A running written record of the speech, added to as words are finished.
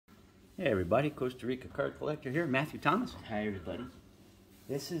Hey everybody, Costa Rica card collector here, Matthew Thomas. Hi everybody.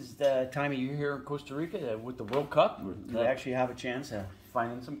 This is the time of year here in Costa Rica with the World Cup. We actually have a chance of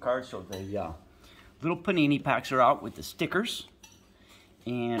finding some cards. So the little panini packs are out with the stickers.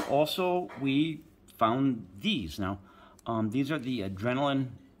 And also we found these. Now, these are the Adrenalyn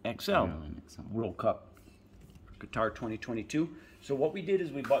XL World Cup Qatar 2022. So what we did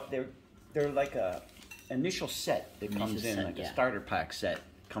is we bought, they're like a initial set that comes in, like a starter pack set.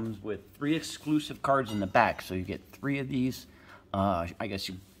 Comes with 3 exclusive cards in the back, so you get 3 of these. I guess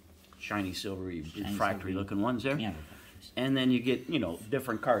you shiny, silvery, refractory looking ones there. Yeah. And then you get, you know,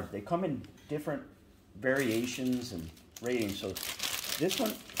 different cards. They come in different variations and ratings. So this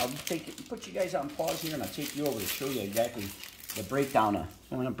one, I'll put you guys on pause here, and I'll take you over to show you exactly the breakdown.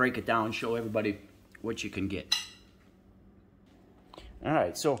 I want to break it down and show everybody what you can get. All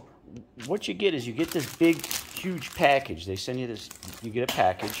right, so what you get is you get this big, huge package. They send you this, you get a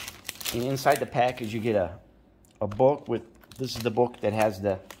package, and inside the package you get a book with, this is the book that has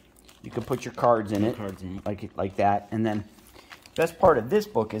the, you can put your cards in it, like that. And then best part of this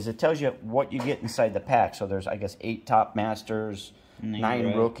book is it tells you what you get inside the pack. So there's, I guess, 8 top masters,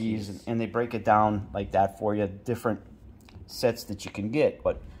 9 rookies, and they break it down like that for you, different sets that you can get.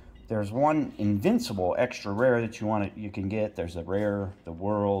 But there's one invincible extra rare that you can get. There's a rare, the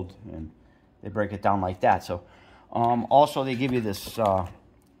world, and they break it down like that. So also they give you this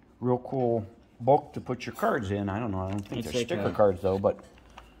real cool book to put your cards in. I don't know, I don't think they're like sticker cards though, but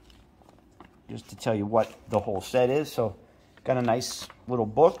just to tell you what the whole set is. So got a nice little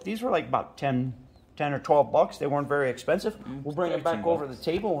book. These were like about 10 or 12 bucks. They weren't very expensive. We'll bring it back over to the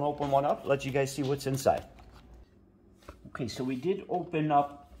table and open one up, let you guys see what's inside. Okay, so we did open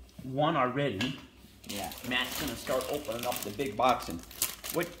up one already. Yeah, Matt's gonna start opening up the big box, and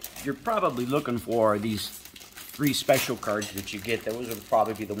what you're probably looking for are these 3 special cards that you get. Those would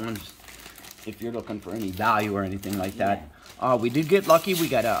probably be the ones if you're looking for any value or anything like that. Yeah. We did get lucky. We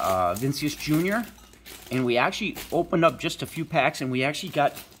got a Vinicius Jr. and we actually opened up just a few packs, and we actually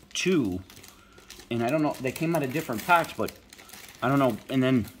got 2. And I don't know, they came out of different packs, but I don't know. And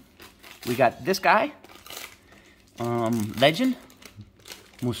then we got this guy, Legend,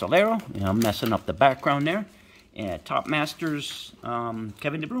 Musalero. You know, I'm messing up the background there. And Top Masters,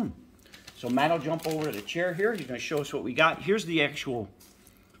 Kevin De Bruyne. So Matt will jump over to the chair here. He's going to show us what we got. Here's the actual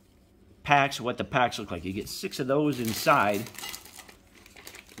packs, what the packs look like. You get 6 of those inside.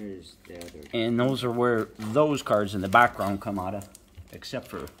 Here's the other. And those are where those cards in the background come out of, except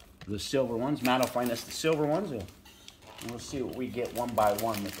for the silver ones. Matt will find us the silver ones. And we'll see what we get one by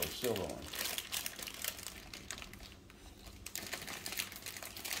one with those silver ones.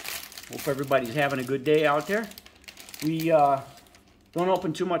 Hope everybody's having a good day out there. We don't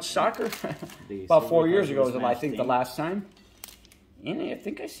open too much soccer. About 4 years ago was, I think, the last time. And I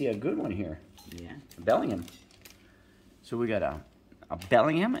think I see a good one here. Yeah. Bellingham. So we got a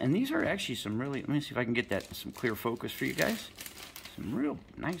Bellingham, and these are actually some really, let me see if I can get that some clear focus for you guys. Some real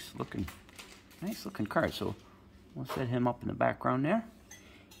nice looking cards. So we'll set him up in the background there.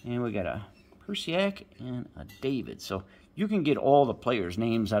 And we got a Persiak and a David. So you can get all the players'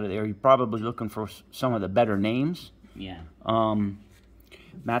 names out of there. You're probably looking for some of the better names. Yeah.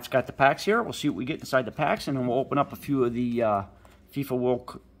 Matt's got the packs here. We'll see what we get inside the packs, and then we'll open up a few of the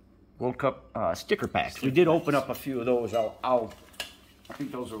FIFA World Cup sticker packs. We did open up a few of those. I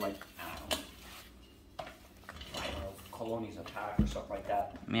think those are like, I don't know, Colonies Attack or stuff like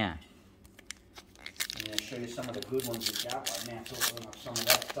that. Yeah. I'm going to show you some of the good ones we got. While Matt's opening up some of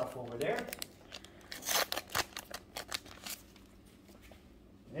that stuff over there.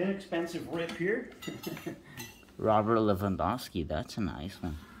 Inexpensive rip here. Robert Lewandowski, that's a nice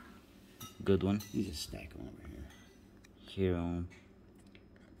one. Good one. You just stack them over here. Hero.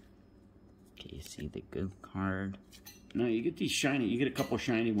 Okay, you see the good card. No, you get these shiny, you get a couple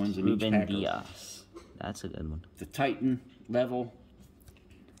shiny ones in each pack. Diaz. That's a good one. The Titan level.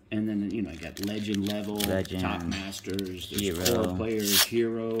 And then, you know, I got Legend level, Top Masters, there's 4 players,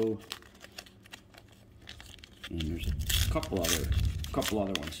 Hero. And there's a couple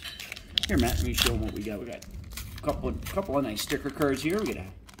other ones. Here, Matt, let me show them what we got. We got a couple of nice sticker cards here. We got a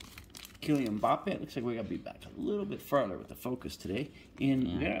Kylian Mbappe. It looks like we got to be back a little bit farther with the focus today. And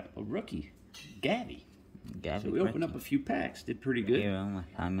we got a rookie, Gavi. So we opened up a few packs. Did pretty good. Don't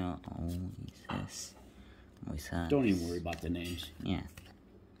even worry about the names. Yeah.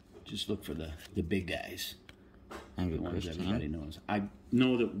 Just look for the big guys. The ones everybody knows. I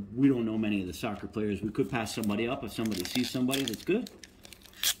know that we don't know many of the soccer players. We could pass somebody up if somebody sees somebody that's good.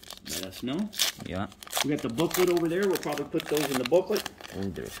 Let us know. Yeah. We got the booklet over there. We'll probably put those in the booklet. Oh,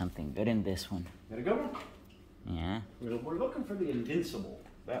 there's something good in this one. Got a good one? Yeah. We're looking for the Invincible.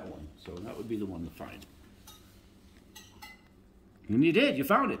 that one. So that would be the one to find. And you did. You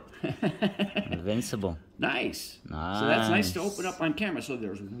found it. Invincible. Nice. Nice. So that's nice to open up on camera. So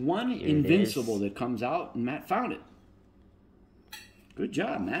there's one invincible that comes out, and Matt found it. Good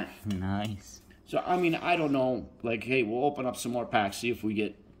job, Matt. Nice. So, I mean, I don't know. Like, hey, we'll open up some more packs, see if we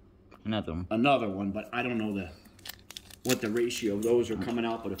get another one. But I don't know what the ratio of those are coming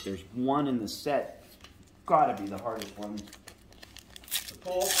out. But if there's one in the set, gotta be the hardest one to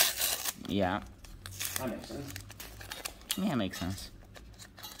pull. Yeah. That makes sense. Yeah, makes sense.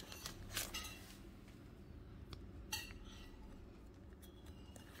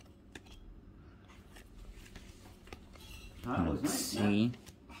 Let's see.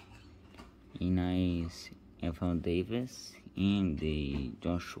 Nice. F.L. Davis and the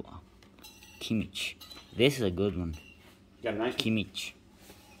Joshua Kimmich. This is a good one. Got a nice Kimmich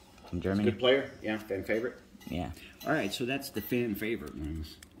from Germany. Good player. Yeah, fan favorite. Yeah. All right, so that's the fan favorite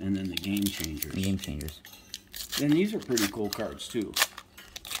ones, and then the game changers. Game changers. And these are pretty cool cards too.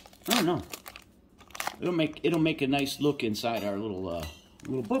 I don't know. It'll make a nice look inside our little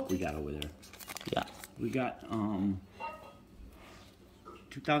book we got over there. Yeah. We got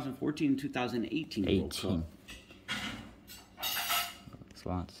 2014, 2018 World Cup.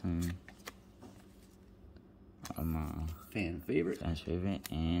 Watson. Fan favorite. Fan favorite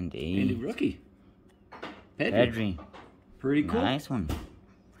and a rookie. Pedri. Pretty cool. Nice one.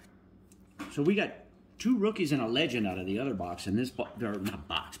 So we got 2 rookies and a legend out of the other box, and this they're not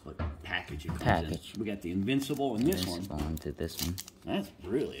box, but package. It comes in. We got the invincible and this one. To this one. That's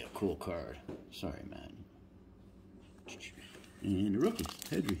really a cool card. Sorry, man. And the rookie,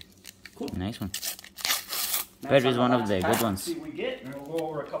 Pedri. Cool. Nice one. Pedri's one of the good ones. See what we get, and we'll go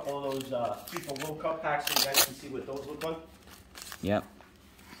over a couple of those FIFA World Cup packs so you guys can see what those look like. Yep.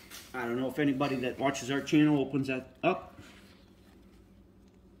 I don't know if anybody that watches our channel opens that up.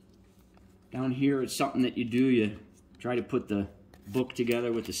 Down here, it's something that you do. You try to put the book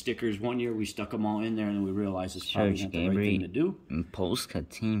together with the stickers. One year we stuck them all in there, and then we realized it's probably not the right thing to do. And Polska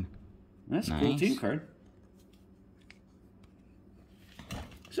team. That's a cool team card.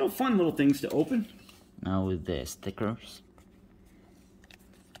 So fun little things to open. Now with the stickers.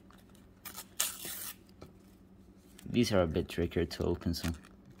 These are a bit trickier to open, so.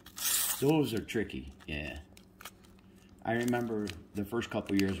 Those are tricky, yeah. I remember the first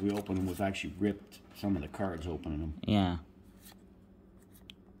couple of years we opened them, we've actually ripped some of the cards opening them. Yeah.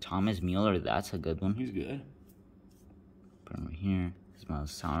 Thomas Mueller, that's a good one. He's good. Put him right here.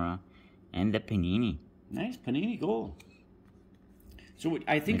 Smells Sarah. And the Panini. Nice Panini gold. So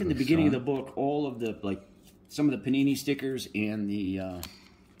I think in the beginning of the book, all of the, like, some of the Panini stickers and the,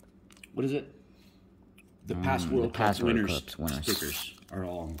 what is it? The past World Cup winners stickers are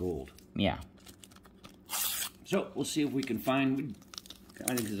all in gold. Yeah. So we'll see if we can find,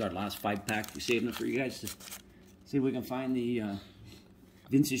 I think this is our last 5-pack. We're saving it for you guys to see if we can find the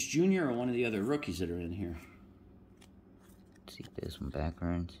Vinicius Jr. or one of the other rookies that are in here. Let's see this one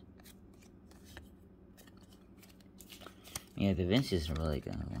backwards. Yeah, the Vinicius is a really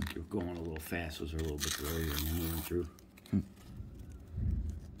good one. You're going a little fast. Those are a little bit earlier and moving through.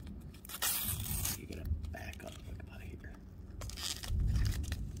 You gotta back up like about here.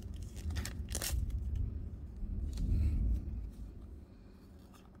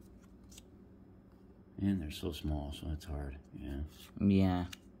 And they're so small, so it's hard. Yeah. Yeah.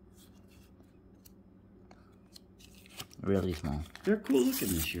 Really small. They're cool looking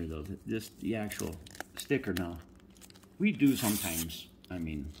this year, though. The actual sticker now. We do sometimes, I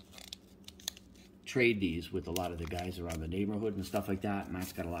mean, trade these with a lot of the guys around the neighborhood and stuff like that.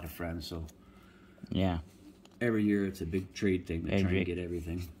 Matt's got a lot of friends, so yeah. Every year it's a big trade thing to try and get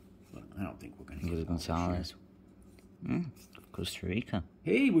everything. But I don't think we're going to get it Gonzalez. Costa Rica.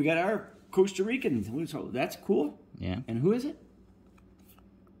 Hey, we got our Costa Rican. So that's cool. Yeah. And who is it?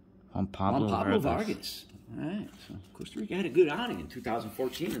 Juan Pablo Vargas. All right. So Costa Rica had a good outing in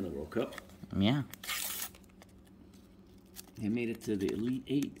 2014 in the World Cup. Yeah. They made it to the Elite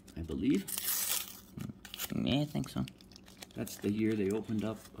 8, I believe. Yeah, I think so. That's the year they opened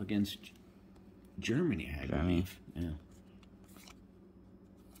up against Germany, I believe. Yeah.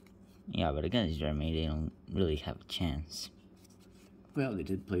 Yeah, but against Germany, they don't really have a chance. Well, they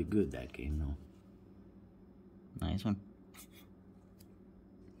did play good that game, though. Nice one.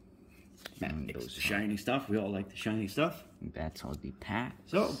 Those shiny stuff. We all like the shiny stuff. That's all the pack.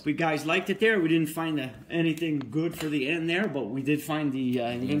 So, if you guys liked it there, we didn't find anything good for the end there, but we did find the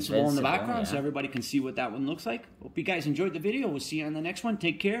Invincible in the background, so everybody can see what that one looks like. Hope you guys enjoyed the video. We'll see you on the next one.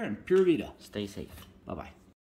 Take care, and Pura Vida. Stay safe. Bye-bye.